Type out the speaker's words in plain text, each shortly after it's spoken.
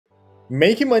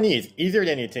Making money is easier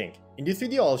than you think. In this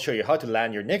video, I'll show you how to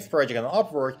land your next project on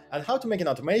Upwork and how to make an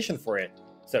automation for it.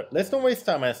 So let's don't waste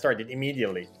time and start it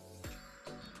immediately.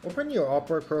 Open your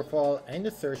Upwork profile and in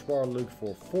the search bar look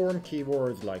for form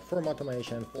keywords like form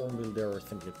automation, form builder, or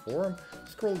simply form.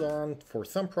 Scroll down for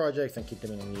some projects and keep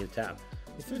them in a new tab.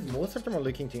 It seems most of them are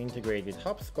looking to integrate with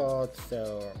HubSpot,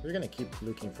 so we're gonna keep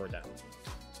looking for them.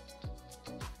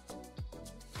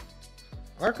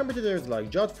 Our competitors like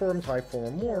JotForm, Typeform,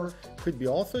 or more could be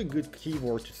also a good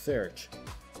keyword to search.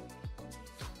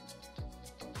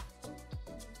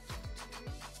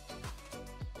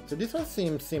 So this one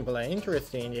seems simple and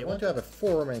interesting. They want to have a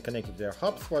form and connect it to their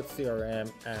HubSpot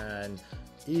CRM and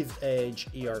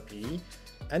EaseEdge ERP,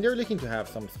 and they're looking to have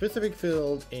some specific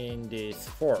field in this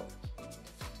form.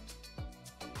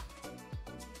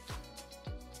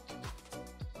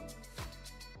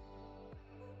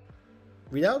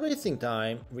 Without wasting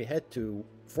time, we head to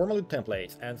Formaloo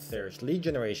templates and search lead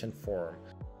generation form.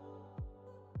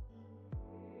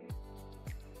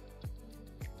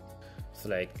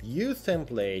 Select use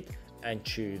template and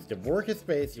choose the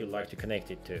workspace you'd like to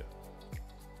connect it to.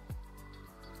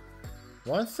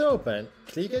 Once open,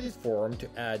 click Edit Form to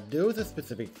add those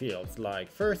specific fields like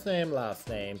first name, last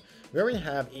name. We already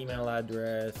have email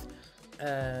address,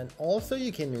 and also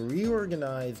you can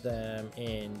reorganize them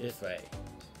in this way.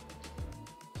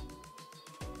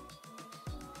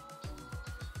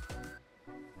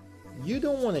 You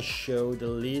don't want to show the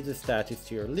lead status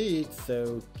to your leads,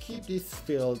 so keep this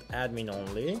field admin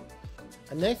only.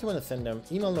 And next you want to send them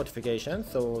email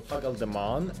notifications, so toggle them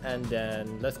on, and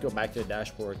then let's go back to the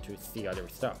dashboard to see other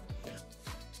stuff.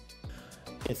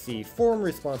 You can see form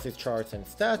responses, charts, and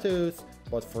status,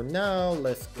 but for now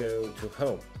let's go to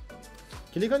home.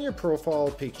 Click on your profile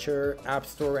picture, App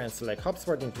Store, and select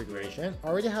HubSpot integration. I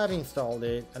already have installed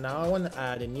it, and now I want to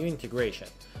add a new integration.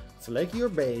 Select your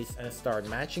base and start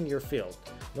matching your field.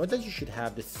 Note that you should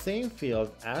have the same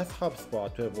field as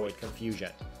HubSpot to avoid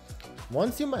confusion.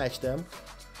 Once you match them,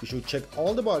 you should check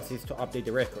all the boxes to update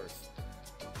the records.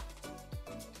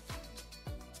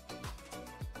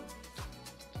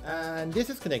 And this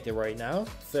is connected right now,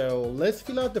 so let's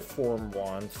fill out the form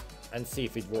once and see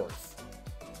if it works.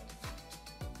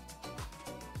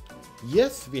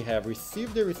 Yes, we have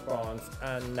received the response,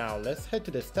 and now let's head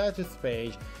to the status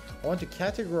page. I want to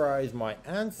categorize my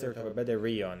answer to have a better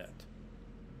read on it.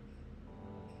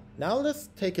 Now let's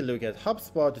take a look at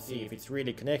HubSpot to see if it's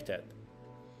really connected.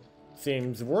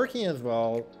 Seems working as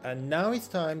well, and now it's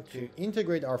time to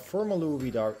integrate our Formaloo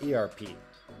with our ERP.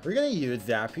 We're gonna use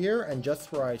Zapier and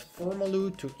just write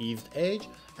Formaloo to EaseEdge,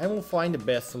 and we'll find the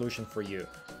best solution for you.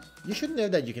 You should know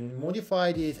that you can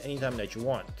modify these anytime that you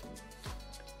want.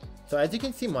 So as you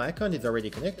can see, my account is already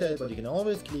connected, but you can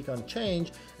always click on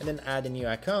change and then add a new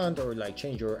account, or like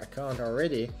change your account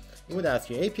already. It would ask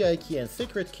you API key and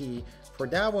secret key. For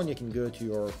that one, you can go to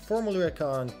your Formaloo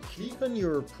account, click on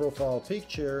your profile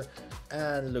picture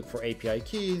and look for API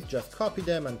keys, just copy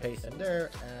them and paste them there,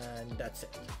 and that's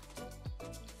it.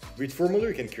 With Formaloo,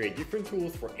 you can create different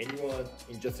tools for anyone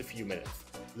in just a few minutes.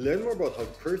 Learn more about how to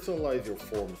personalize your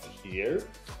forms here,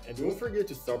 and don't forget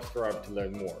to subscribe to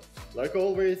learn more. Like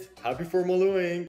always, happy Formalooing!